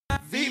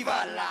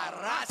Viva la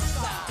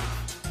Raza!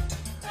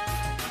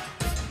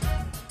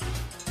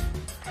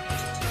 I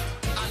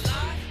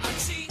lie, I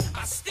cheat,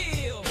 I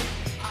steal.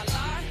 I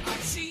lie, I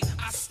cheat,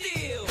 I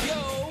steal.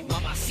 Yo,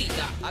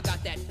 mamacita, I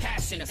got that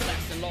passion that's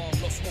lasting long.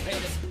 Los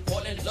mujeres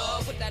fall in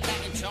love with that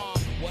Latin charm.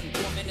 One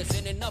woman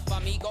isn't enough,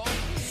 amigo.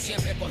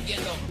 Siempre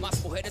cogiendo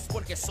más mujeres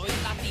porque soy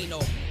Latino.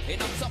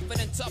 And I'm tougher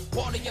than tough,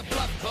 all of your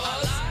blood, cuz.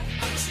 I lie,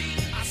 I cheat,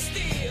 I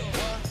steal.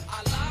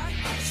 I lie,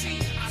 I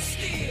cheat, I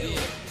steal.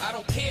 Yeah, I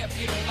don't care if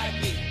you don't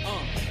like me.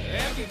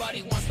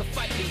 Everybody wants to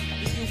fight me.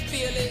 Do you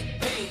feel it?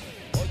 Hey,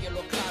 oye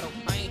lo claro,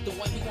 I ain't the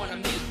one you wanna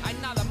meet. I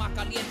nada más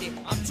caliente,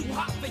 I'm too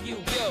hot for you.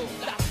 Yo,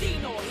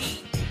 Latino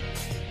Heat.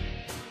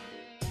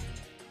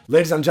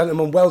 Ladies and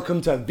gentlemen,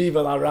 welcome to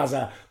Viva la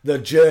Raza, the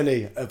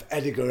journey of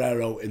Eddie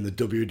Guerrero in the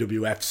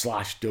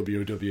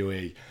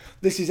WWF/WWE.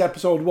 This is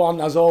episode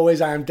 1. As always,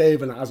 I am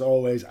Dave, and as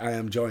always, I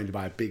am joined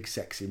by big,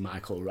 sexy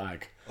Michael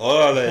Ragg.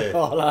 Olale!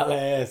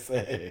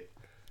 Olale!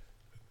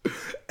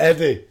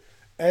 Eddie.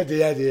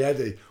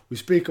 We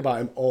speak about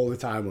him all the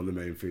time on the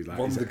main feed. Like,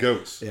 One of the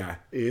goats. Yeah,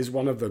 he is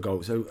one of the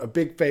goats. A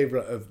big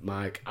favourite of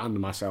Mike and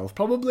myself.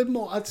 Probably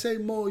more, I'd say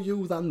more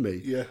you than me.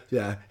 Yeah.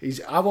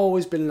 I've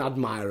always been an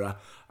admirer,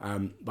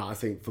 but I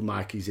think for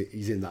Mike,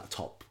 he's in that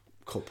top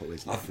couple,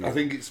 isn't he? I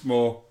think it's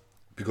more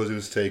because it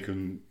was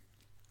taken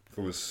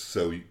from us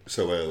so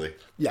early.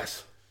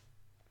 Yes.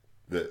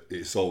 That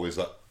it's always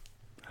that.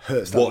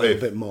 Hurts that a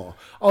little bit more.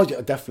 Oh,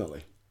 yeah,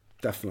 definitely.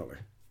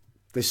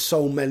 There's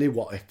so many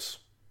what ifs.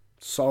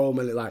 So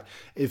many, like,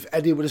 if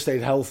Eddie would have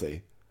stayed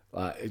healthy,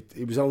 like,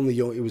 he was only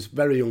young, he was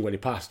very young when he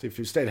passed. If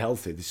he stayed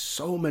healthy, there's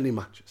so many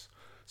matches.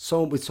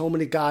 With so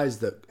many guys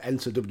that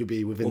enter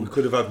WWE within... Well, we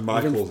could have had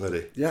Michael's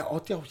Eddie. Yeah,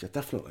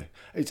 definitely.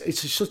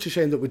 It's such a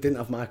shame that we didn't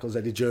have Michael's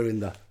Eddie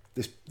during the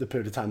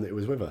period of time that he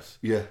was with us.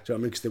 Yeah. Do you know what I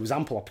mean? Because there was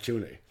ample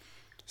opportunity.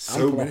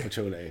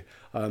 Opportunity.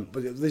 But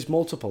there's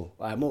multiple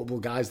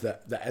guys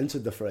that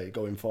entered the fray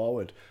going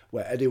forward,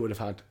 where Eddie would have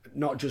had,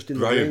 not just in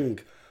the ring,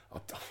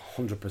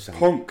 100%.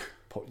 Punk.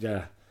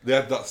 Yeah. They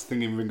had that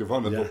thing in Ring of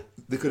Honor, Yeah. but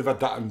they could have had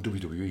that in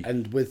WWE.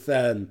 And with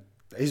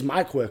his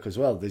mic work as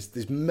well,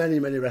 there's many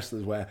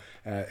wrestlers where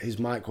his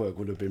mic work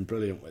would have been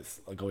brilliant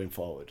with going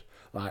forward.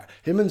 Like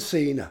him and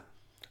Cena.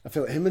 I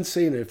feel like him and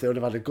Cena, if they would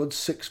have had a good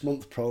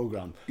 6-month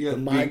program, Yeah, the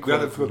mic we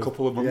had work it for a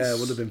couple of months. Yeah, it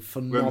would have been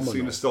phenomenal. When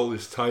Cena stole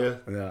his tyre.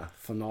 Yeah,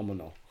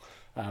 phenomenal.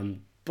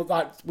 But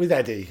like with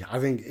Eddie, I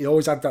think he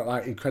always had that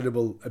like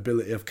incredible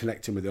ability of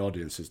connecting with the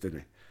audiences, didn't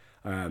he?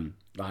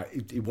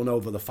 He won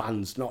over the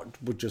fans, not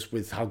just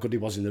with how good he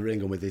was in the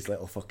ring and with his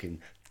little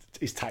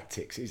his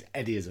tactics, his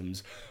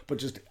Eddieisms, but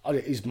just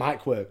his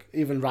mic work.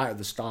 Even right at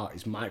the start,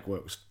 his mic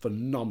work was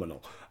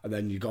phenomenal. And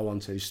then you go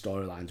on to his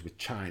storylines with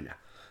China.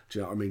 Do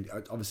you know what I mean?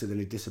 Obviously, then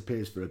he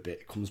disappears for a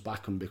bit, comes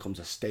back and becomes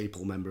a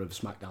staple member of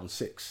SmackDown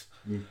 6,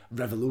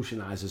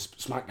 revolutionises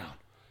SmackDown.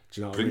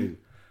 Do you know what I mean?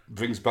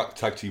 Brings back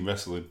tag team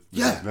wrestling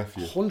with his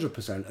nephew.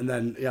 100%. And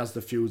then he has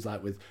the feuds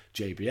like with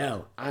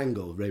JBL,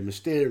 Angle, Rey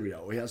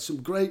Mysterio. He has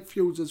some great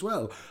feuds as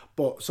well.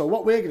 But so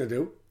what we're going to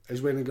do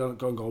is we're going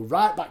to go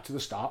right back to the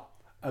start,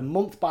 and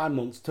month by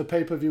month, to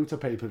pay-per-view,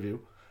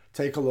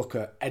 take a look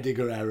at Eddie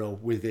Guerrero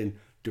within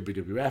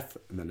WWF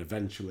and then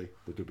eventually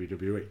the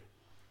WWE.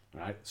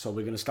 Right? So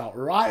we're going to start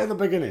right at the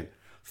beginning.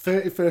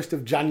 31st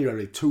of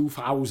January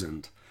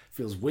 2000.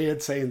 Feels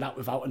weird saying that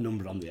without a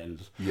number on the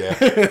end. Yeah.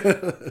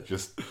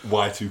 Just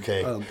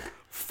Y2K.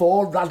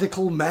 4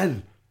 radical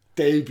men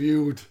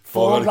debuted.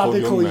 4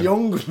 radical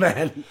young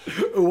men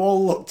who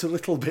all looked a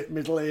little bit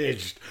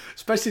middle-aged.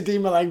 Especially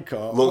Dean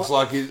Malenko.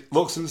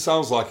 Looks and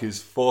sounds like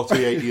he's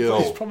 48 years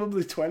old. He's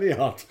probably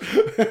 20-odd.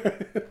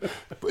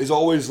 But he's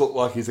always looked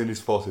like he's in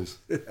his 40s.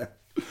 Yeah.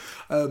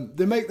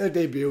 They make their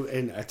debut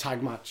in a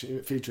tag match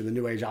featuring the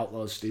New Age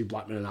Outlaws, Steve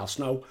Blackman and Al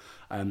Snow.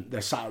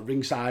 They're sat at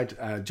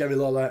ringside. Jerry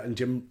Lawler and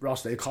Jim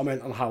Ross, they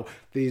comment on how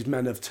these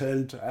men have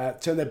turned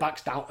their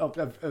backs down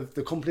of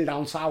the company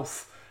down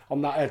south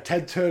on that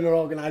Ted Turner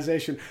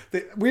organisation.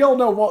 We all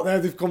know what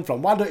they've come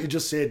from. Why don't you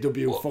just say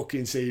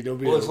fucking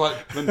CW? Well, it's like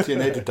when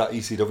TNA did that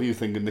ECW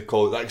thing and they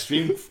call it that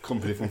Extreme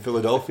Company from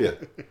Philadelphia.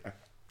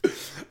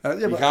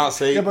 You can't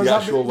say the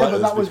actual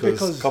letters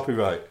because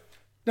copyright.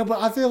 No,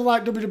 but I feel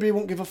like WWE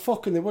won't give a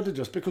fuck, and they would have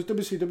just, because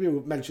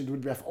WCW mentioned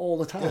WWF all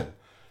the time. Yeah.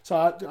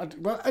 So,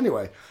 well,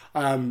 anyway,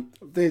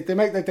 they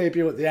make their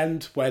debut at the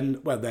end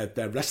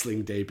their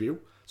wrestling debut,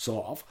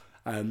 sort of,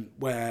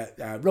 where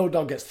Road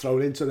Dogg gets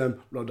thrown into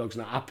them. Road Dogg's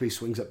not happy,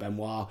 swings at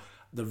Benoit.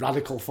 The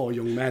radical 4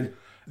 young men.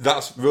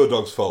 That's Road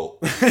Dogg's fault.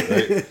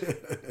 Right?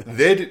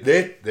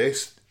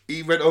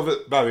 He went over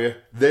the barrier.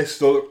 They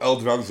still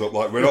held their hands up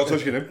like, we're not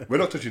touching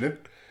him.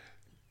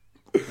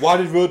 Why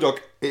did Road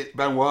Dogg hit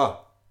Benoit?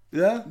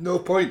 Yeah. No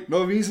point.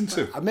 No reason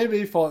to. Maybe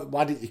he thought,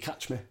 why didn't you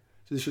catch me?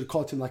 So they should have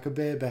caught him like a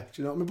baby. Do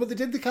you know what I mean? But they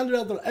did. They kind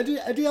of held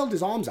Eddie held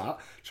his arms out,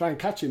 try and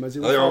catch him as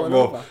he was falling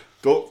over.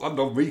 Don't land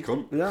on me,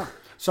 cunt. Yeah.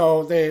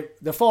 So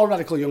the 4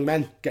 radical young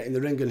men get in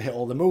the ring and hit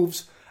all the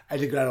moves.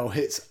 Eddie Guerrero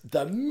hits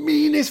the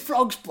meanest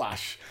frog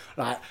splash.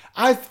 Right.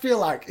 I feel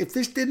like if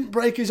this didn't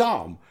break his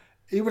arm,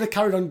 he would have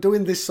carried on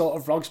doing this sort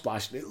of frog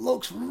splash. And it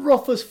looks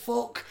rough as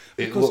fuck.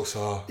 It looks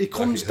hard. He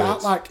comes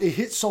down like he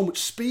hits so much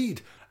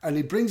speed, and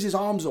he brings his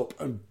arms up,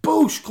 and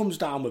boosh comes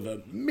down with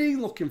a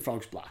mean-looking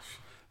frog splash.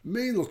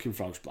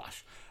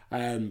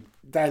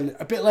 Then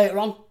a bit later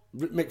on,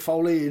 Mick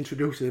Foley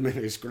introduces him in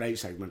his great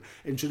segment.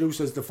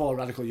 Introduces the 4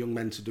 radical young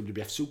men to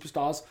WWF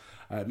superstars.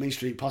 Mean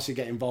Street Posse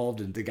get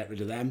involved and they get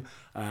rid of them.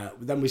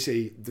 Then we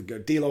see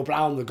D'Lo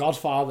Brown, the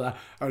Godfather,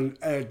 and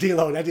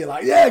D'Lo and Eddie are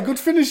like, yeah, good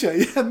finisher,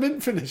 yeah,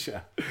 mint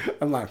finisher.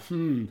 I'm like,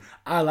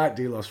 I like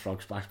D'Lo's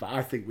frog splash, but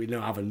I think we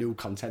now have a new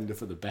contender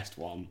for the best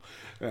one.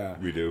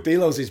 We do.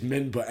 D'Lo's is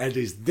mint, but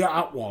Eddie's,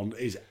 that one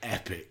is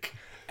epic.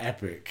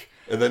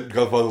 And then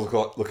Godfather's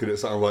looking at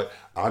something like,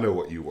 I know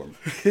what you want.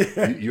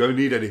 You don't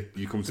need any.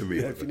 You come to me.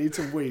 Yeah, if you need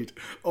some weed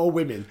or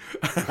women,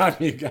 I'm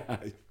your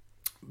guy.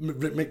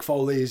 Mick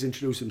Foley is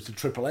introducing them to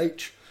Triple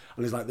H,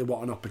 and he's like, they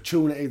want an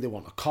opportunity, they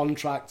want a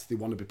contract, they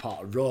want to be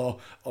part of Raw.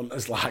 And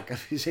it's like,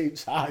 have you seen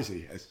size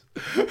he is?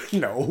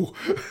 No.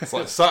 It's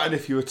like Saturn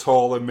if you were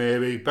taller,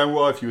 maybe.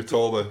 Benoit if you were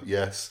taller,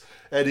 yes.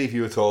 Eddie if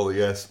you were taller,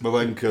 yes.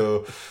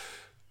 Malenko.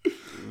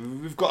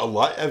 We've got a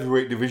light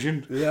heavyweight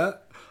division. Yeah.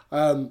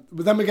 But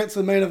then we get to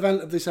the main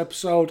event of this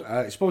episode.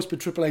 It's supposed to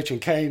be Triple H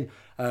and Kane,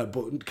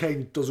 but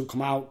Kane doesn't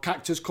come out.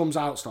 Cactus comes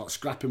out, starts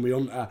scrapping with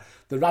Hunter.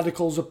 The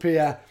Radicals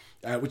appear,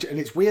 and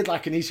it's weird,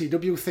 like an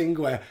ECW thing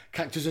where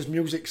Cactus's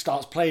music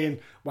starts playing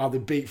while they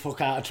beat fuck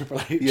out of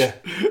Triple H. Yeah.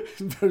 It's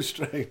very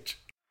strange.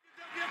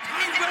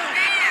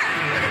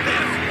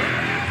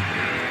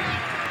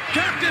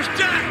 Cactus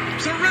Jack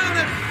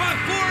surrounded by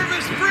 4 of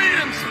his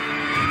friends,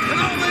 and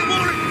all they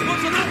wanted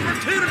was an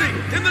opportunity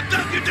in the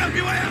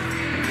WWF.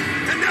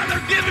 And now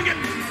they're giving it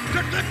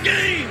to the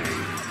Game.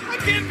 I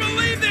can't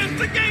believe this.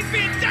 The Game's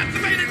being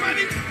decimated by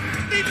these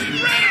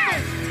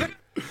radicals.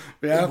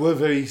 Yeah, we're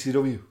very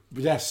ECW.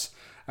 Yes,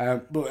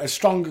 but a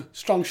strong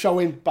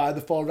showing by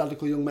the 4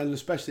 radical young men,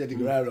 especially Eddie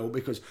Guerrero,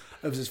 because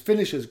as his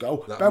finishers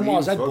go,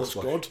 Benoit's headbutt's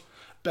good.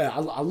 But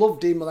I love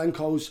Dean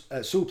Malenko's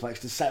suplex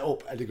to set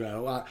up Eddie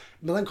Guerrero.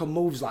 Malenko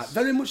moves like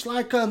very much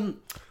like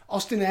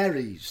Austin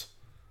Aries.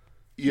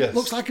 Yes,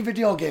 looks like a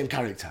video game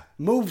character.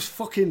 Moves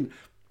fucking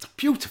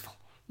beautiful.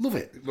 Love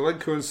it.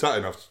 Malenko and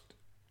Saturn are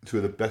 2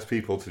 of the best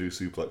people to do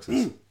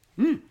suplexes.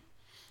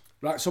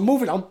 Right, so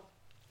moving on.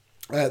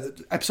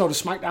 The episode of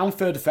SmackDown,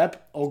 3rd of Feb.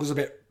 All goes a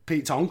bit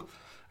Pete Tong.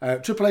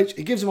 Triple H,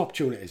 he gives them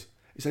opportunities.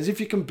 He says,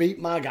 if you can beat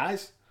my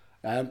guys,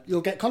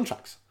 you'll get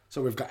contracts.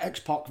 So we've got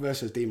X-Pac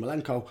versus Dean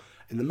Malenko.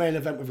 In the main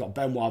event, we've got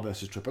Benoit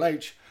versus Triple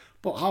H.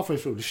 But halfway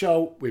through the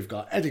show, we've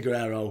got Eddie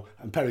Guerrero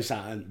and Perry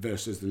Saturn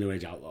versus the New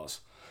Age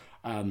Outlaws.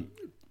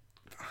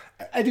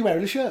 Eddie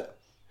wearing a shirt.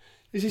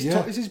 Is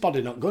his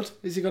body not good?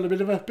 Has he got a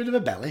bit of a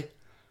belly?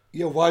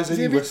 Yeah, why is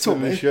Eddie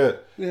wearing a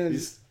shirt? Yeah,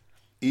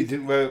 he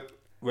didn't wear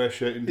a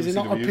shirt in WCW. Is he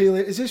not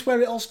appealing? Is this where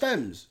it all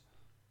stems?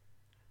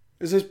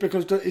 Is this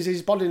because is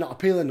his body not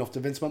appealing enough to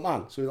Vince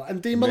McMahon? So he's like,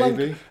 and Dean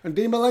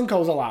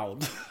Malenko's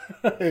allowed.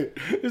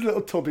 His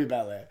little tubby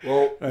belly.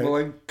 Well, right.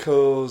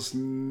 Malenko's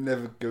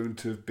never going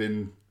to have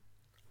been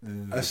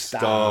a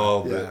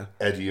star that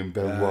Eddie and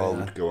Benoit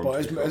would go on.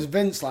 But as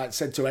Vince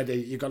said to Eddie,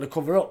 you've got to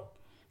cover up.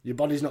 Your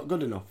body's not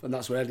good enough, and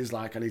that's where Eddie's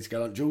like, I need to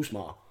get on juice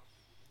more.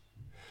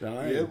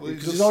 Right? Yeah,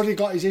 because he's already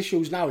got his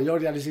issues now. He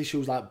already had his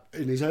issues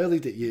in his early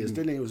years,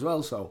 didn't he, as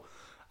well? So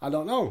I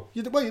don't know.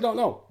 You don't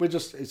know.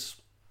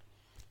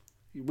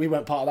 We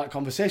weren't part of that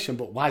conversation.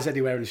 But why is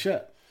Eddie wearing a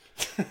shirt?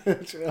 Do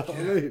you know what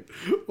I mean?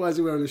 Why is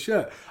he wearing a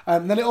shirt?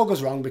 Then it all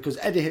goes wrong because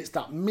Eddie hits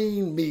that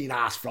mean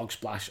ass frog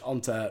splash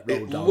onto Road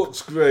Dogg. It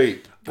looks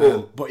great.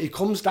 But he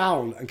comes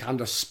down and kind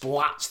of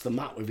splats the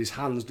mat with his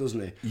hands, doesn't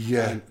he?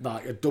 Yeah.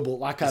 Like a double,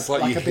 like a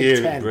big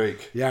Big 10.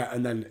 Break. Yeah,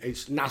 and then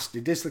it's nasty.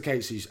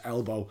 Dislocates his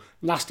elbow.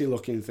 Nasty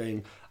looking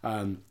thing.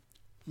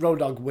 Road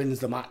Dogg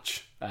wins the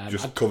match.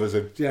 Just covers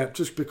him. Yeah,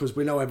 just because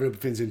we know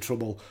everything's in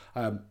trouble.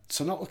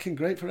 So not looking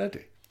great for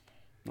Eddie.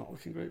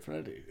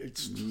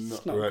 It's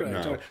not right great.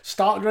 now.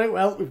 Started very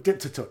well. We've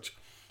dipped a touch.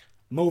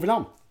 Moving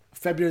on.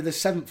 February the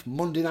 7th,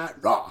 Monday Night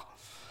Raw.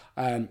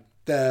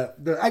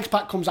 The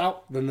X-Pac comes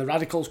out, then the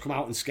Radicals come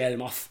out and scare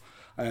him off.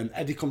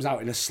 Eddie comes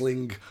out in a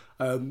sling.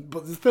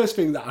 But the first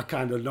thing that I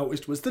kind of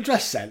noticed was the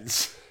dress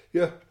sense.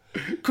 Yeah.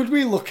 Could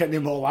we look any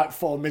more like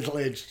 4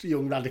 middle-aged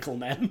young radical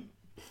men?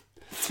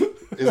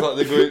 It's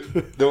like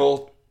they're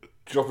all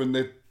dropping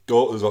their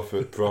daughters off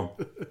at prom.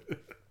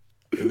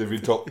 And they've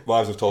been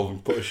wives have told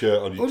them, put a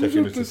shirt on, you take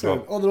him to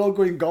prom. Oh, they're all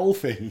going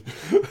golfing.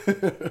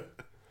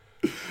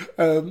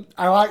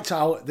 I liked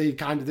how they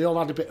all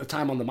had a bit of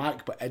time on the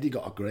mic, but Eddie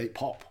got a great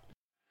pop.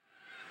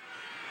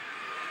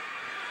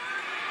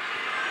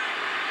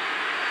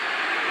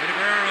 Eddie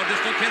Guerrero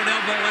dislocated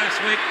elbow last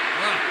week.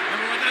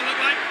 Remember what that looked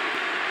like?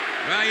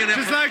 Well, you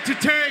never... Just like to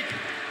take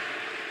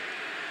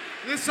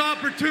this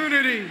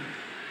opportunity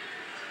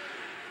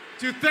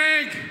to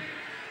thank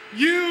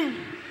you,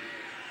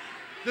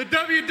 the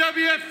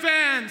WWF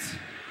fans,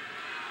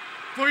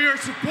 for your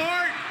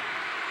support.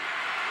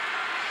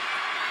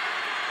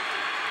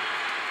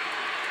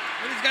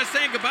 What, these guys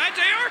saying goodbye,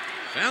 JR?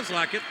 Sounds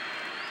like it.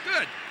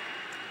 Good.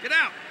 Get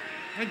out.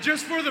 And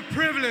just for the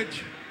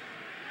privilege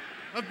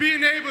of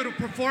being able to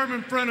perform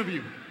in front of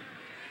you.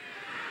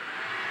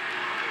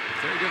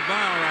 Say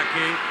goodbye, Rocky.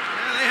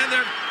 Yeah, they had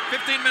their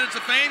 15 minutes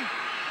of fame.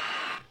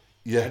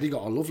 Yeah. Eddie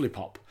got a lovely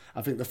pop.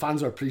 I think the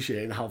fans are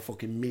appreciating how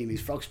fucking mean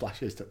his frog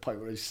splash is to the point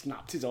where he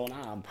snapped his own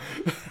arm.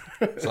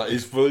 It's like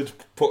he's willing to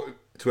put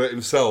to it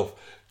himself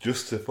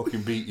just to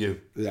fucking beat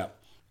you. Yeah.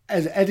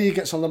 As Eddie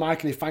gets on the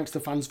mic and he thanks the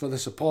fans for the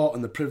support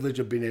and the privilege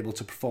of being able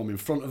to perform in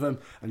front of them.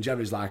 And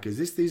Jerry's like, is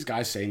this these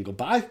guys saying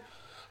goodbye?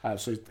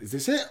 So is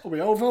this it? Are we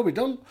over? Are we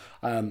done?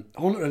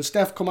 Hunter and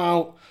Steph come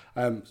out.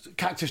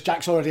 Cactus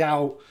Jack's already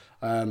out.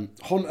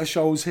 Hunter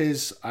shows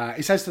his...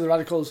 he says to the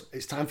Radicals,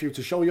 it's time for you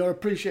to show your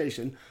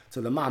appreciation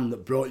to the man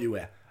that brought you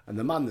here and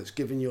the man that's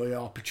given you your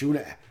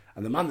opportunity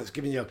and the man that's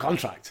given you a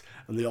contract.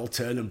 And they all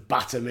turn and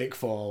batter Mick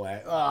Foley.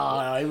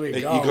 Oh, here we go.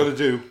 You got to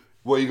do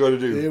what you got to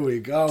do. Here we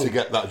go. To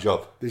get that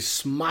job. They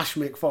smash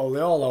Mick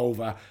Foley all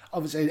over.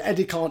 Obviously,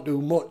 Eddie can't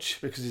do much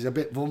because he's a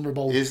bit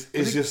vulnerable. He's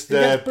just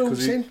there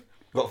because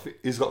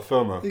he's got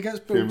FOMO. He gets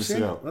boots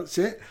in. That's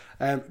it.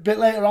 A bit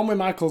later on with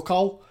Michael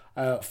Cole,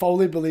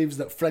 Foley believes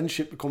that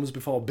friendship comes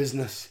before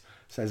business,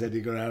 says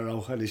Eddie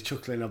Guerrero, and he's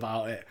chuckling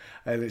about it.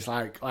 And it's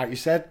like you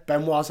said,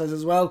 Benoit says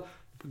as well,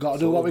 we've got to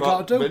do what we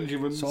got to do.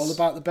 Benjamins. It's all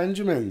about the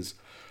Benjamins.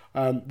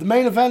 The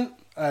main event,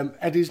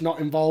 Eddie's not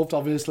involved,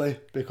 obviously,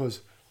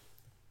 because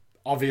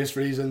obvious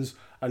reasons,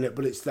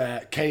 but it's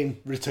their Kane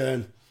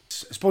return.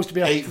 It's supposed to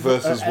be 8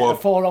 versus 1.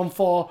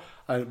 4-on-4,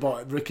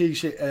 but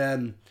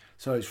Rikishi.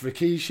 So it's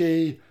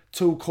Rikishi,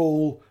 Too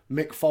Cool,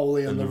 Mick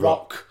Foley, and The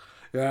Rock.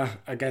 Yeah,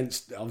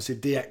 against obviously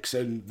DX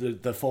and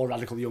the 4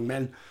 Radical Young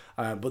Men.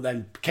 But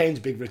then Kane's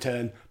big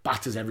return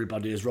batters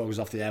everybody as Raw goes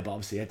off the air, but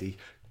obviously Eddie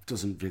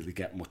doesn't really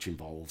get much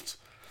involved.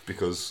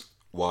 Because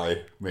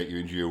why make your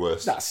injury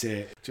worse? That's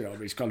it. You know,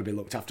 it's got to be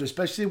looked after,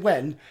 especially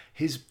when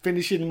his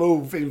finishing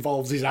move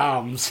involves his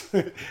arms.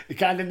 He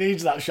kind of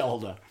needs that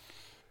shoulder.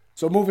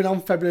 So moving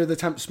on, February the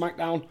 10th,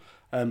 SmackDown.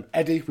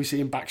 Eddie, we see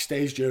him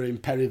backstage during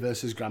Perry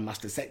versus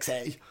Grandmaster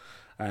Sexay.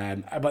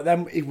 But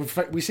then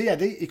we see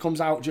Eddie, he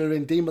comes out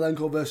during Dean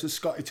Malenko versus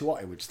Scotty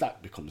Tuati, which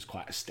that becomes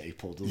quite a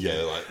staple, doesn't it?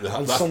 Yeah, like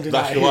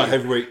that's your light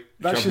heavyweight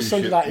that's just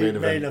Sunday night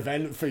main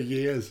event for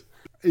years.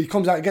 He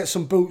comes out, gets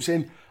some boots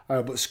in,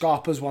 but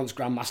Scarpers once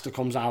Grandmaster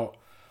comes out.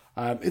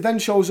 He then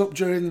shows up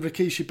during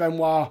Rikishi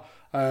Benoit,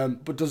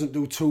 but doesn't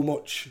do too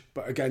much.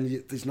 But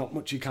again, there's not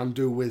much you can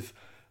do with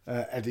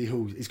Eddie,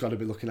 who he's got to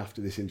be looking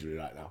after this injury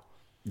right now.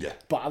 Yeah.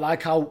 But I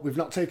like how we've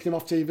not taken him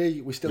off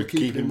TV. We still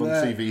keep him on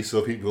there. TV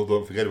so people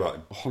don't forget about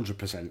him.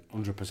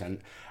 100%.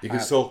 He can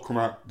still come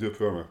out do a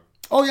promo.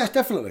 Oh, yes,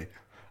 definitely.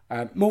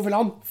 Moving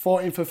on,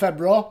 14th of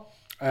February.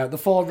 The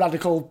 4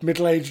 Radical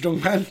middle-aged young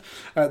men,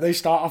 they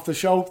start off the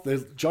show. They're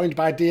joined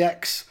by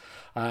DX.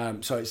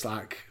 So it's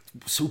like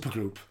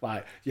supergroup.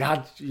 Like you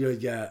had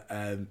your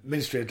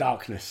Ministry of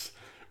Darkness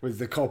with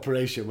the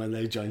corporation when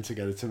they joined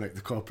together to make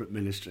the corporate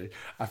ministry.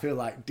 I feel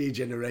like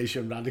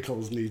D-Generation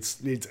Radicals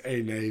needs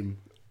a name.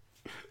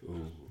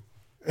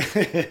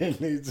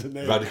 It needs a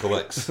name. Radical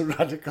X.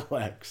 Radical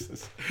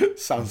X.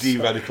 Sounds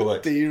D-Radical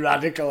X.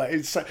 D-Radical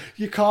X.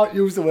 You can't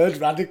use the word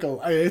radical.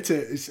 I hate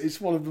it.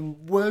 It's one of the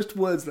worst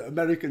words that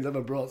Americans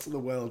ever brought to the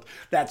world.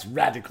 That's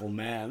radical,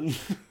 man.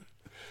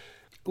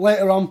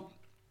 Later on,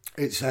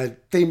 it's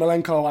Dean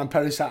Malenko and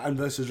Perry Saturn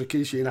versus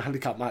Rikishi in a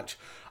handicap match.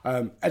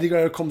 Eddie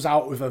Guerrero comes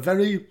out with a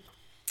very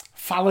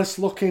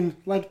phallus-looking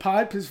lead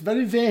pipe. It's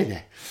very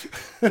veiny.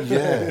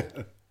 Yeah.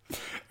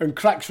 And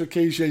cracks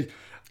Rikishi.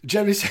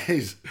 Jerry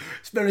says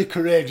it's very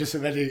courageous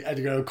of Eddie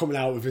Guerrero coming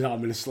out with his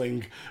arm in a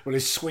sling when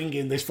he's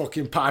swinging this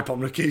fucking pipe on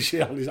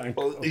Rikishi on his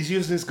ankle. Well, he's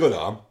using his good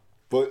arm,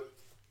 but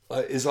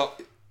his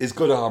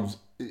good arms,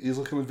 he's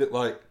looking a bit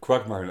like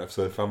Quagmire in an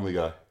episode of Family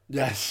Guy.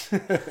 Yes.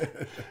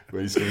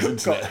 Where he's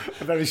got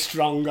a very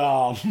strong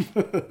arm.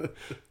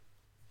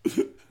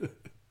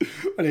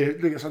 When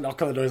he gets a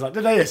knock on the door, he's like,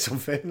 did I hear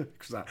something?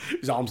 Because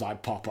his arm's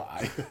like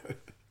Popeye.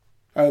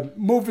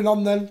 Moving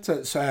on then to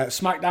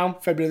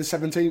SmackDown, February the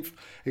 17th.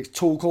 It's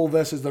Too Cool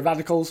versus the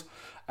Radicals.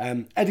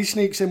 Eddie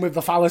sneaks in with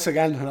the phallus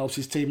again and helps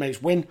his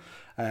teammates win.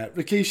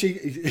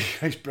 Rikishi,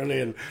 he's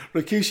brilliant.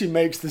 Rikishi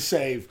makes the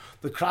save.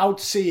 The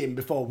crowd see him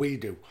before we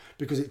do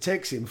because it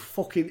takes him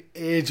fucking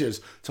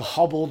ages to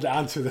hobble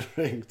down to the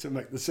ring to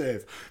make the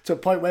save. To a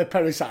point where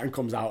Perry Saturn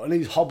comes out and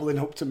he's hobbling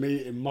up to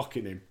meet him,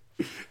 mocking him.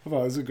 I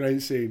thought it was a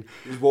great scene.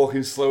 He's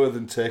walking slower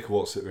than Taker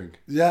walks at ring.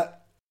 Yeah.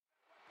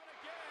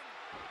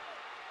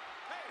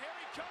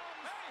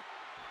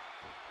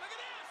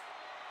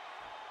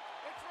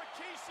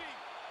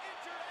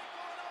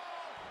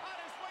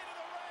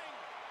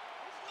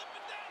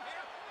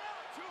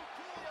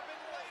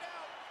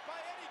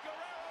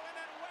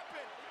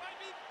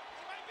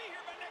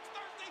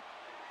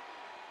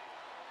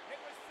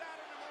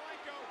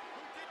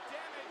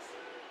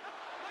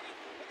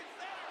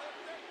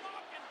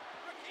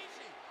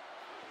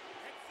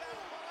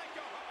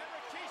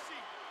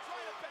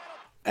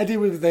 Eddie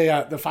with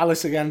the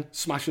phallus again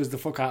smashes the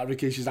fuck out of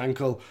Rikishi's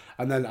ankle,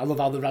 and then I love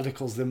how the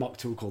Radicals, they mock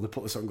Too Cool, they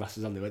put the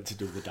sunglasses on, they went to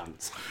do the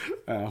dance.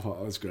 I thought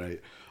that was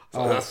great.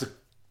 So that's the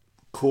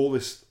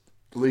coolest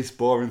the least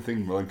boring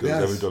thing Malenko's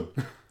ever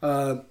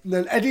done.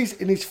 Then Eddie's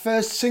in his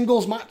first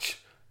singles match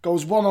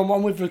goes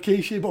 1-on-1 with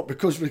Rikishi, but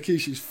because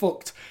Rikishi's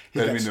fucked, he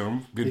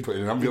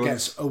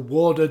gets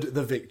awarded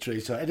the victory.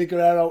 So Eddie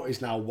Guerrero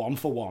is now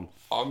 1-for-1.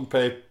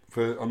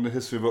 On the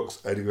history books,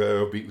 Eddie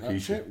Guerrero beat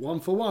Rikishi. That's it,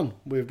 1-for-1.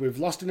 We've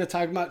lost in a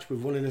tag match,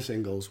 we've won in a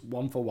singles,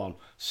 1-for-1.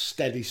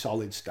 Steady,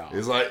 solid start.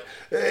 He's like,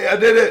 hey, I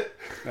did it!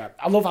 Yeah,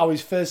 I love how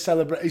his first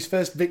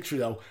victory,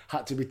 though,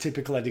 had to be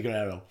typical Eddie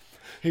Guerrero.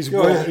 He's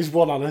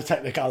won on a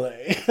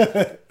technicality.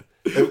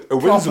 A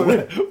win's a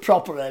win.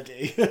 Proper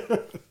Eddie.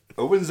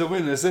 A win's a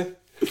win, is it?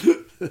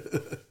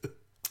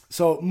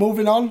 So,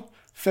 moving on,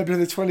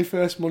 February the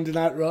 21st, Monday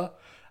Night Raw.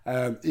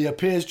 He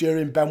appears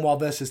during Benoit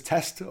versus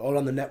Test, or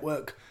on the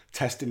network,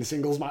 Test in the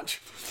singles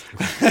match.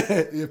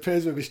 He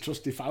appears with his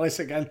trusty phallus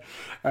again.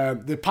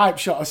 The pipe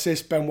shot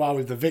assists Benoit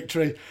with the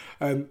victory,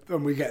 and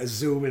we get a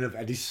zoom in of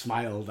Eddie's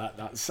smile,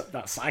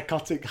 that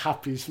psychotic,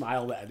 happy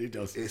smile that Eddie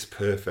does. It's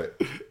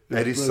perfect.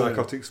 Eddie's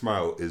psychotic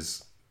smile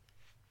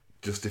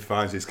just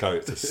defines his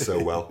character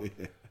so well.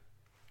 Yeah.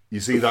 You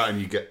see that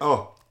and you get,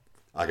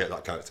 I get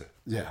that character.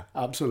 Yeah,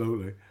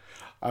 absolutely.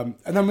 And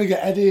then we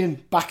get Eddie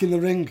back in the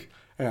ring.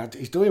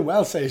 He's doing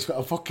well, say he's got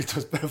a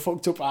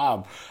fucked up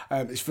arm.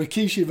 It's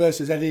Rikishi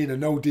versus Eddie in a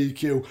no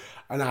DQ,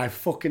 and I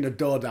fucking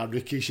adored how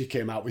Rikishi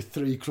came out with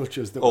 3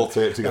 crutches. All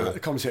taped together.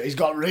 He's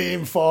got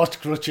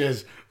reinforced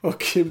crutches.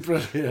 Fucking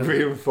brilliant.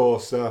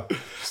 Reinforced,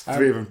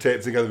 3 of them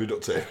taped together with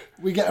duct tape.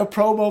 We get a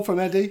promo from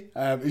Eddie.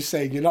 He's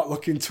saying, you're not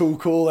looking too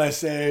cool. They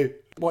say,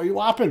 what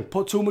happened?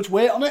 Put too much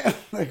weight on it?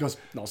 He goes,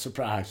 not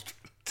surprised.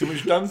 Too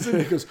much dancing?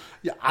 He goes,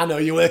 yeah, I know,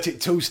 you hurt it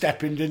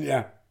 2-stepping, didn't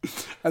you?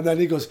 And then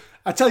he goes,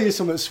 I tell you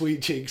something,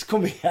 sweet cheeks,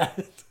 come here.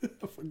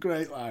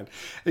 Great line.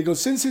 He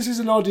goes, since this is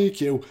an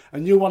ODQ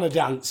and you want to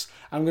dance,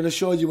 I'm going to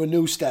show you a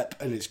new step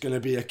and it's going to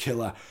be a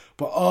killer.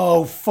 But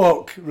oh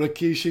fuck,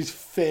 Rikishi's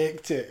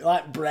faked it,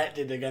 like Brett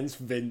did against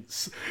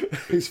Vince.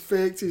 He's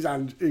faked his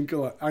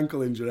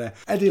ankle injury.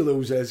 Eddie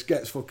loses,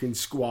 gets fucking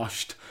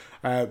squashed.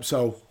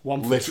 So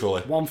one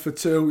for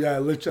two, yeah,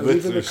 literally.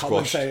 Even the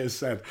commentators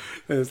said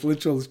it's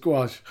literal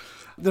squash.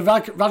 The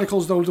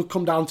Radicals though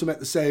come down to make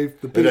the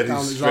save. The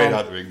beatdown is straight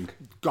out the ring.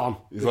 Gone.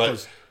 He's like,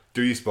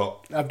 do your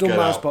spot. I've done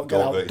my spot.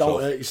 Get out.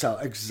 Don't hurt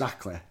yourself.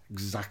 Exactly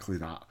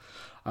that.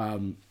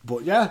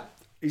 But yeah,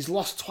 he's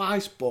lost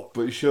twice. But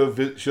it shows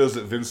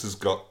that Vince has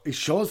got.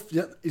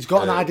 He's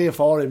got an idea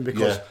for him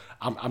because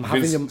I'm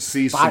having Vince him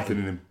sees fighting. something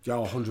in him. Yeah,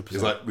 100%.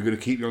 He's like, we're going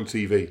to keep you on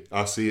TV.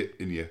 I see it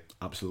in you.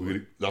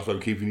 Absolutely. That's why we're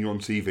keeping you on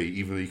TV,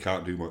 even though you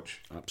can't do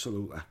much.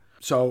 Absolutely.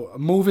 So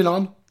moving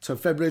on to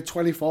February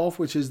 24th,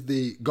 which is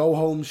the go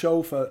home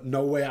show for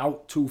No Way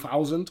Out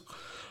 2000.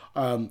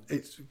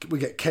 We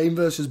get Kane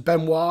versus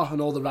Benoit, and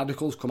all the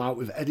Radicals come out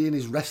with Eddie in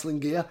his wrestling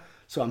gear.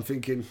 So I'm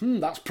thinking,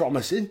 that's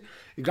promising.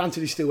 Granted,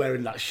 he's still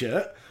wearing that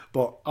shirt,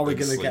 but are we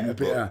going to get a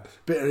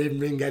bit of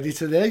in-ring Eddie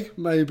today?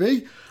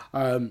 Maybe.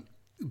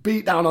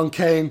 Beat down on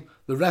Kane.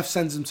 The ref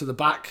sends him to the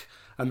back,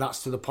 and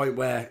that's to the point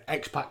where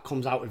X-Pac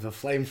comes out with a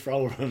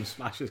flamethrower and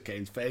smashes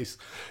Kane's face.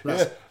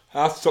 I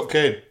have to stop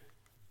Kane.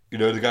 You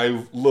know, the guy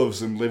who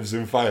loves and lives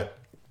in fire.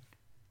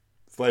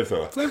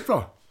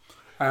 Flamethrower.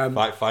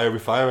 Fight fire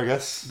with fire, I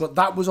guess. But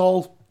that was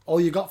all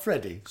you got for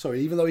Eddie. So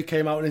even though he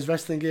came out in his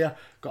wrestling gear,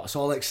 got us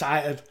all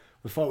excited,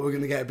 we thought we were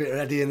going to get a bit of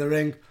Eddie in the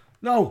ring.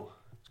 No,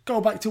 go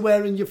back to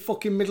wearing your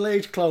fucking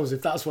middle-aged clothes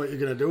if that's what you're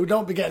going to do.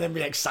 Don't be getting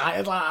me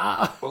excited like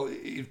that. Well,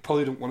 you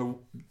probably don't want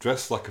to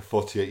dress like a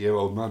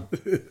 48-year-old man.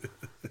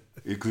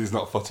 Because he's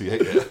not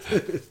 48 yet.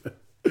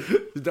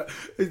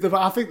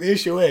 I think the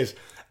issue is,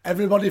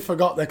 everybody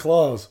forgot their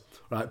clothes.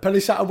 Right, Penny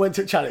Saturn went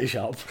to a charity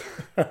shop.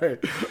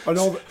 Right,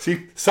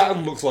 see,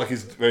 Saturn looks like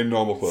he's wearing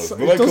normal clothes.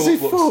 Does he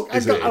fuck?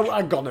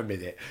 Hang on a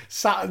minute.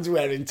 Saturn's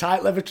wearing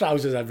tight leather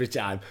trousers every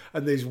time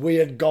and these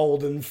weird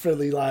golden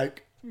frilly,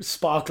 like,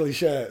 sparkly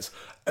shirts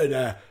and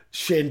a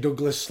Shane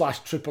Douglas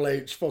 / Triple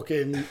H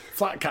fucking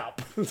flat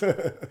cap.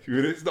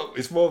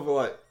 It's more of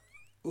like...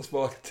 Looks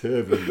more like a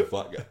turban than a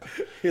flat cap.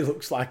 He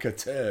looks like a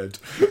turd.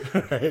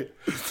 Right?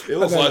 He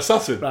looks like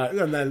Saturn. Right,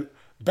 and then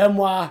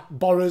Benoit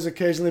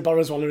occasionally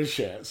borrows one of his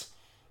shirts.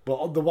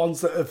 But the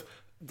ones that have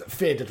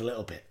faded a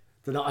little bit,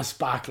 they're not as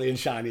sparkly and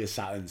shiny as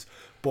Saturn's.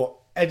 But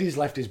Eddie's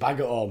left his bag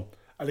at home,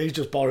 and he's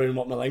just borrowing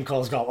what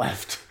Malenko's got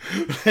left.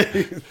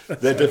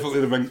 They're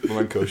definitely the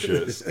Malenko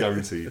shirts,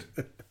 guaranteed.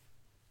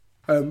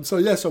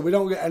 So we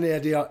don't get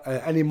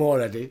any more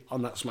Eddie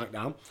on that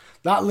SmackDown.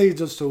 That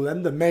leads us to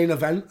then the main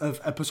event of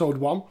episode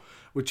 1,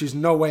 which is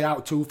No Way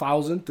Out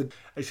 2000.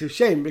 It's a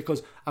shame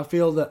because I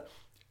feel that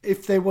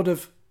if they would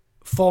have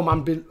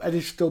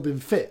Eddie's still been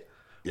fit,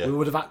 we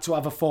would have had to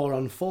have a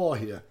 4-on-4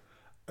 here.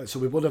 So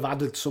we would have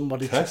added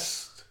somebody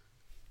Test?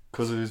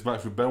 Because of his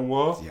match with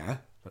Benoit? Yeah,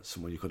 that's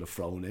someone you could have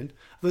thrown in.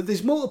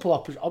 There's multiple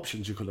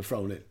options you could have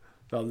thrown in.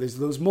 So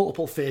there's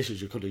multiple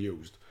faces you could have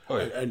used. Oh,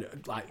 yeah. And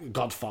like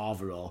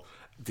Godfather or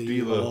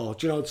D'Lo.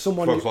 Do you know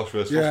someone? Flash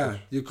versus yeah,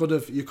 Flash. you could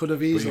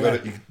have easily.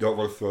 But you don't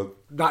want to throw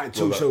That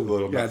too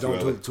soon. Yeah,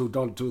 don't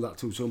don't do that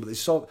too soon.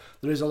 But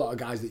there is a lot of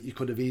guys that you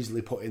could have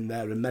easily put in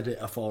there and made it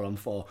a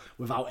 4-on-4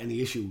 without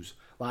any issues.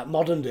 Like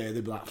modern day,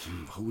 they'd be like,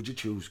 who would you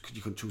choose?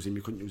 You couldn't choose him.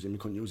 You couldn't use him. You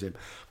couldn't use him.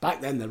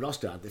 Back then, the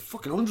roster had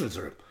fucking hundreds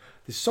of them.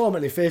 There's so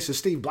many faces.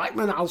 Steve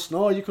Blackman, Al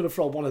Snow. You could have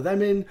thrown one of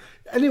them in.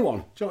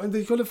 Anyone. Do you know,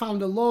 they could have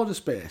found a load of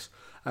space.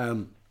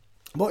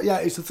 But yeah,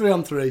 it's a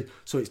 3-on-3.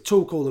 So it's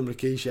Too Cool and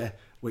Rikishi,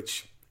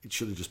 which it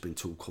should have just been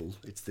Too Cool.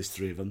 It's there's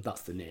three of them.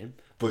 That's the name.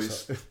 But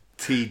it's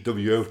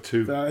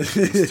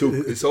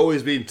TWO2. It's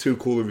always been Too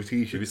Cool and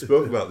Rikishi. We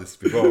spoke about this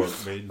before.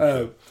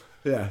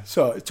 Yeah,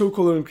 so Too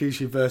Cool and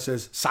Rikishi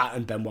versus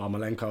Saturn Benoit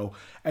Malenko.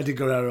 Eddie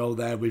Guerrero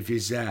there with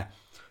his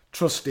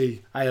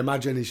trusty, I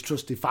imagine his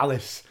trusty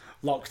phallus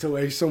locked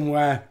away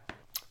somewhere.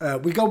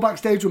 We go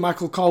backstage with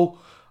Michael Cole.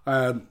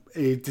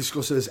 He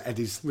discusses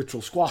Eddie's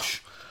literal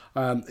squash.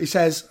 He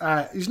says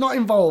he's not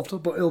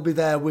involved, but he'll be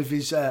there with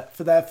his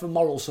for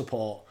moral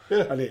support.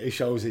 Yeah. And he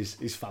shows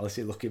his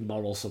fallacy-looking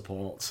moral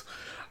support.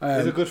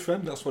 He's a good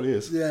friend, that's what he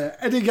is. Yeah,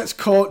 Eddie gets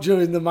caught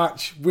during the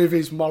match with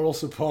his moral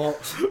support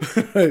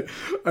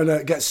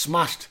and gets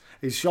smashed.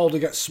 His shoulder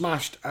gets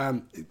smashed.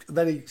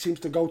 Then he seems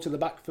to go to the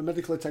back for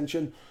medical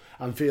attention.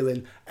 I'm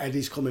feeling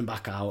Eddie's coming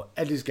back out.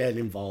 Eddie's getting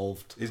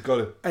involved. He's got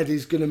it.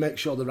 Eddie's going to make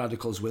sure the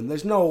Radicals win.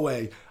 There's no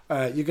way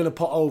you're going to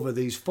put over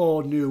these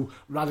four new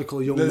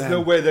radical young men. There's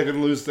no way they're going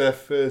to lose their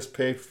first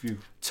pay-per-view.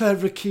 To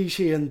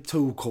Rikishi and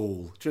Too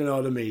Cool. Do you know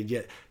what I mean?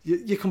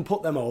 You can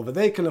put them over.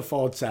 They can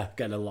afford to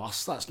get a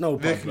loss. That's no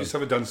problem. They can just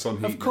have a dance on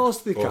Heat. Of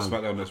course they can.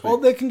 SmackDown next week. Or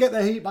they can get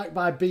their heat back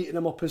by beating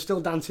them up and still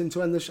dancing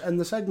to end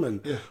the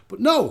segment. Yeah. But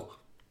no,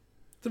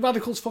 the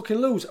Radicals fucking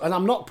lose. And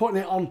I'm not putting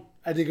it on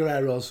Eddie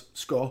Guerrero's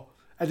score.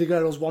 Eddie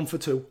Guerrero's 1 for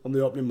 2 on the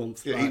opening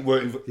month. Yeah, right? he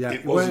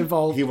weren't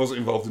involved. He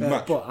wasn't involved in the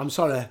match. But I'm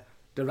sorry,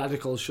 the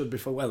Radicals should be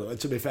well,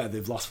 to be fair,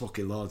 they've lost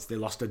fucking loads. They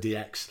lost to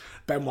DX.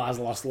 Benoit's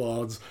lost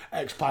loads.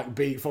 X-Pac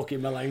beat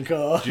fucking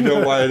Malenko. Do you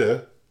know why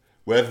though?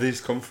 Where have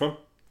these come from?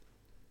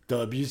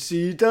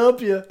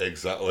 WCW.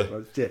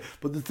 Exactly.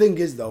 But the thing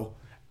is though,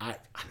 I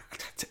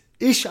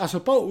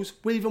suppose,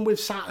 even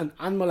with Saturn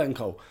and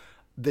Malenko,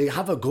 they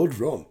have a good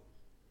run.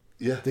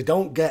 Yeah. They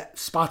don't get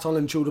spat on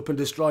and chewed up and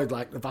destroyed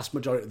like the vast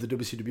majority of the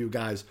WCW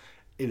guys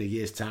in a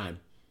year's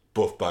time.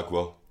 Buff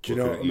Bagwell. Do you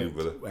know what I mean?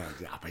 Well,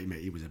 yeah, but mate,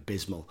 he was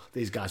abysmal.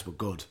 These guys were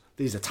good.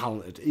 These are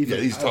talented.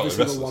 Every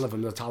single one of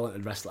them is a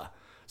talented wrestler.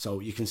 So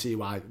you can see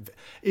why,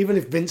 even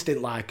if Vince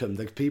didn't like them,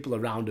 the people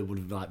around him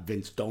would be like,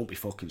 Vince, don't be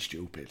fucking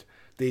stupid.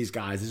 These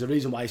guys, there's a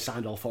reason why he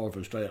signed all four of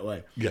them straight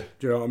away. Yeah.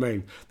 Do you know what I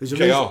mean?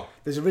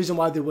 There's a reason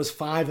why there was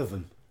 5 of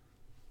them.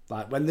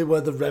 Like when they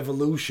were the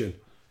Revolution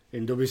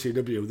in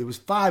WCW, there was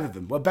 5 of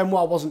them. Well,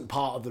 Benoit wasn't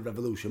part of the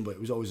Revolution, but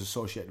it was always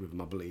associated with them,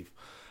 I believe.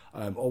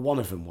 Or one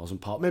of them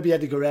wasn't part. Maybe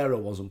Eddie Guerrero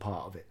wasn't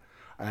part of it.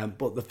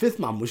 But the 5th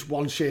man was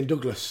one Shane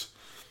Douglas.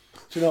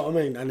 Do you know what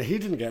I mean? And he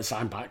didn't get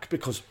signed back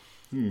because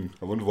I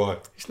wonder why.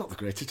 He's not the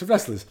greatest of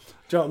wrestlers. Do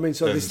you know what I mean?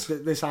 So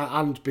this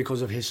and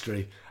because of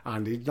history,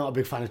 and he's not a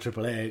big fan of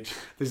Triple H.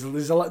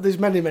 There's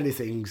many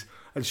things.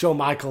 And Shawn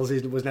Michaels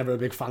was never a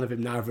big fan of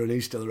him neither, and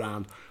he's still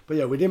around. But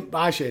yeah, we didn't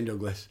buy Shane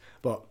Douglas.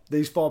 But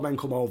these 4 men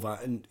come over,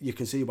 and you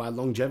can see why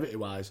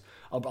longevity-wise,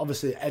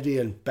 obviously Eddie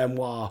and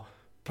Benoit,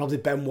 probably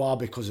Benoit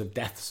because of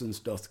deaths and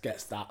stuff,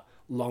 gets that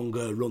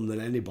longer run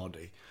than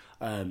anybody.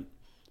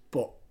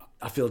 But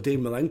I feel Dean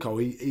Malenko,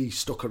 he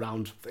stuck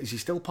around. Is he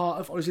still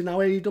part of, or is he now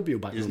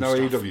AEW backroom staff?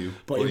 He's now AEW.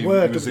 But he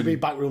worked to be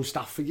backroom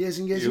staff for years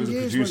and years and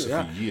years. He was a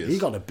producer for years. He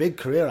got a big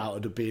career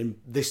out of being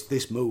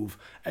this move.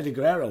 Eddie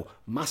Guerrero,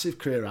 massive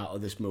career out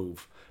of this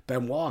move.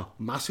 Benoit,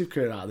 massive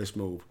career out of this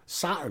move.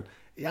 Saturn,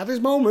 he had his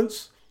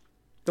moments.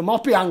 The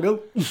moppy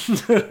angle.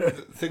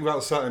 The thing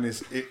about Saturn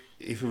is,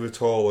 if he were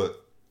taller,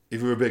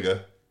 if he were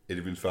bigger, he'd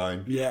have been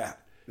fine. Yeah.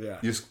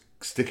 Just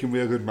sticking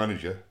with a good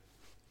manager.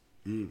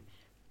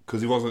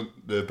 Because he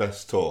wasn't the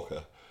best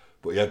talker,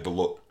 but he had the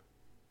look.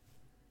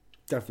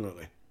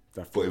 Definitely.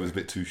 But he was a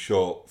bit too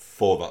short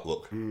for that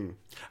look.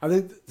 I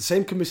think the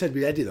same can be said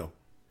with Eddie, though.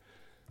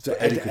 So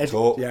Eddie could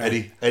talk. Yeah.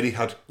 Eddie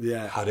had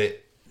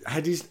it.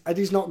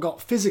 Eddie's not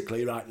got,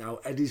 physically right now,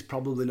 Eddie's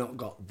probably not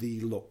got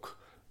the look.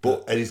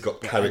 But Eddie's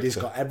got character. Eddie's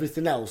got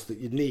everything else that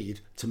you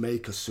need to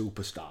make a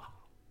superstar.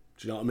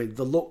 Do you know what I mean?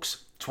 The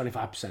looks,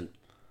 25%.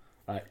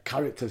 Right?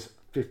 Character's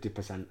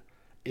 50%.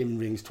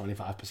 In-ring's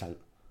 25%.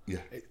 Yeah.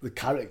 The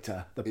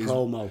character, the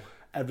promo,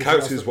 everything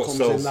character else is what comes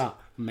sells. in that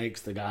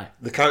makes the guy.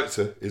 The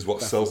character is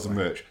what sells the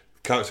merch.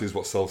 The character is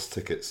what sells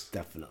tickets.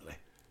 Definitely.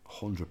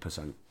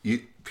 100%.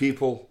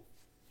 People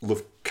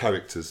love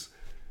characters.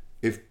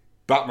 If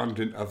Batman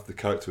didn't have the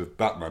character of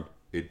Batman,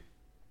 he'd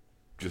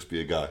just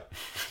be a guy.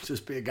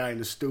 Just be a guy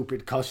in a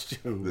stupid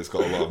costume. That's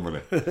got a lot of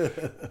money.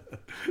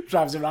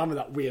 Drives around with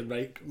that weird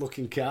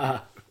looking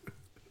car.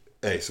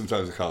 Hey,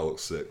 sometimes the car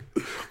looks sick.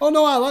 Oh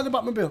no, I like the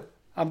Batmobile.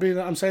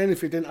 I'm saying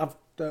if he didn't have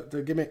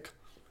the gimmick,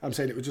 I'm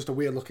saying it was just a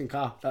weird looking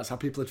car. That's how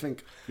people would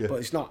think. Yeah. But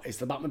it's not. It's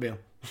the Batmobile.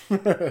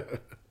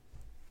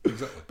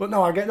 Exactly. But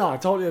no, I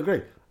totally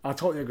agree. I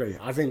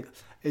think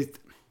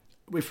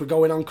if we're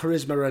going on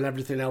charisma and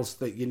everything else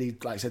that you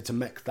need, like I said, to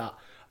make that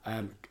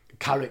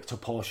character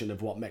portion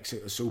of what makes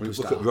it a superstar.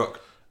 Look at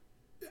Rock.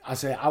 I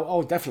say,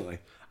 definitely.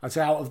 I'd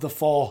say out of the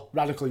 4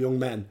 radical young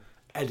men,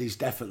 Eddie's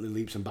definitely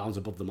leaps and bounds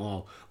above them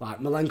all. Like,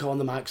 Malenko on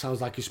the mic sounds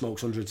like he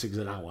smokes 100 cigs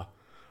an hour.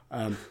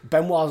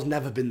 Benoit's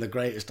never been the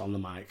greatest on the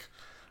mic.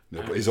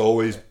 No, but he's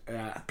always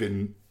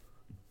been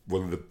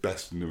one of the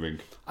best in the ring.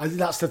 I think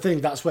that's the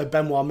thing. That's where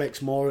Benoit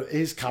makes more.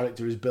 His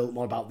character is built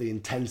more about the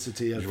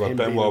intensity of him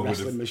being a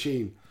wrestling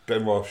machine.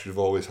 Benoit should have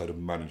always had a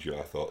manager,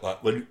 I thought. Like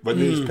when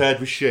he was paired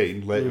with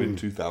Shane later in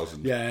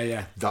 2000.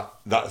 Yeah.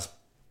 That's,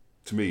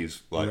 to me,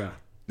 is like... Yeah.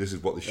 This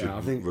is what they should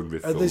run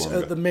with for longer.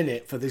 At the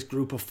minute, for this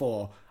group of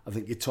 4, I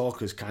think your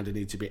talkers kind of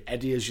need to be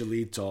Eddie as your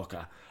lead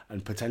talker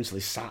and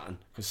potentially Saturn,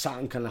 because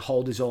Saturn can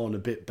hold his own a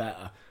bit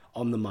better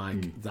on the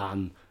mic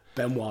than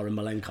Benoit and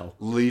Malenko.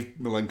 Leave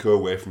Malenko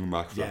away from the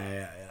microphone.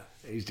 Yeah.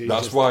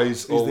 That's why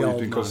he's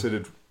always been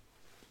considered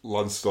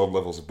Lance Storm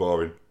levels of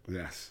boring.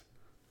 Yes,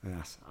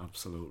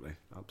 absolutely.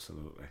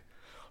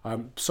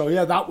 So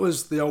yeah, that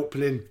was the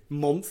opening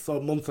month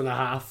and a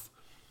half.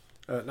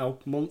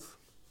 Month.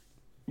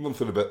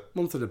 Month and a bit.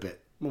 Month and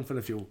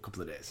a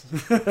couple of days.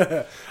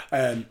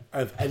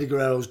 Of Eddie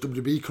Guerrero's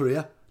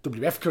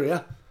WF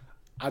career.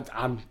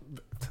 I'm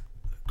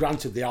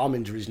granted the arm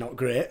injury is not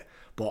great,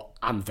 but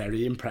I'm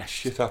very impressed.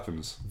 Shit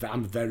happens.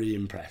 I'm very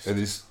impressed. And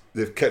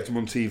they've kept him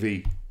on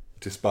TV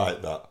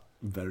despite that.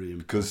 Very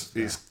impressed.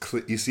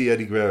 Because you see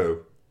Eddie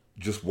Guerrero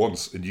just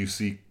once and you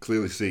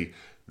clearly see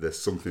there's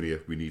something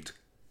here. We need to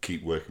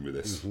keep working with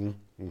this.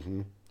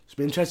 It's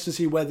been interesting to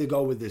see where they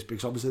go with this,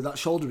 because obviously that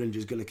shoulder injury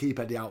is going to keep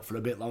Eddie out for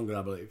a bit longer,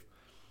 I believe.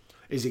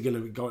 Is he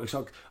going to go?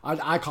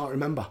 I can't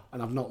remember,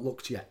 and I've not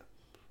looked yet.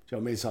 Do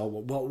you know what I mean? So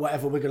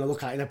whatever we're going to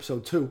look at in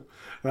episode 2,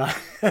 right?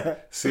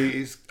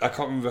 See, I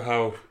can't remember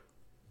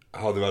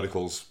how the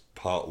Radicals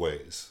part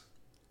ways.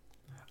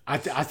 I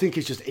think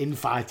it's just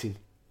infighting.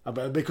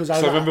 Because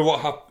I remember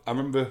what happened. I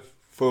remember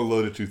for a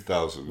load of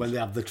 2000 when they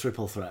have the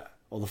triple threat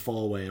or the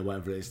 4-way or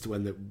whatever it is,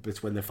 when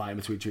they're fighting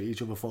between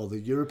each other for the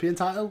European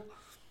title.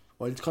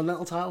 Or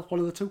Intercontinental title, one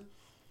of the 2?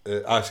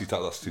 IC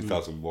title, that's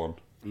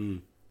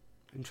 2001.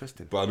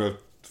 Interesting. But I know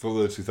for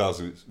the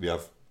 2000s, we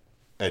have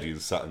Eddie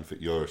and Saturn for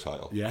Euro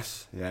title.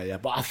 Yes, yeah.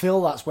 But I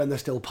feel that's when they're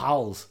still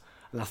pals.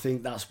 And I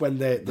think that's when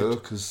they... No,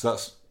 because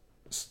that's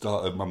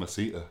start of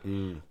Mamacita.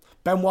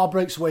 Benoit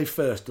breaks away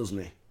first, doesn't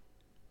he?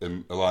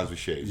 And aligns with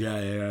Shane.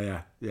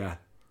 Yeah.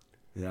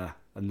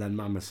 And then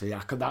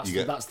Mamacita.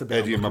 That's the bit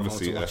Eddie and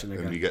Mamacita,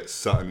 and you get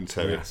Saturn and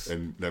Terry,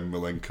 and then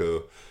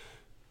Malenko...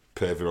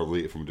 Paving on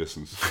Lita from a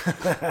distance.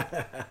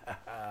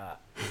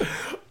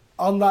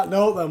 On that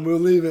note, then, we'll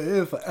leave it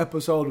here for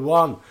episode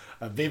 1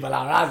 of Viva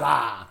la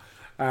Raza.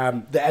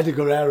 The Eddie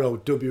Guerrero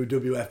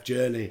WWF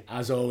journey.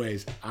 As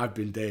always, I've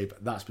been Dave.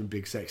 That's been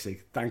Big Sexy.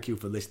 Thank you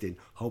for listening.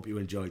 Hope you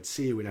enjoyed.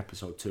 See you in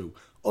episode 2.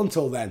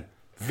 Until then,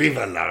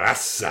 Viva la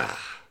Raza!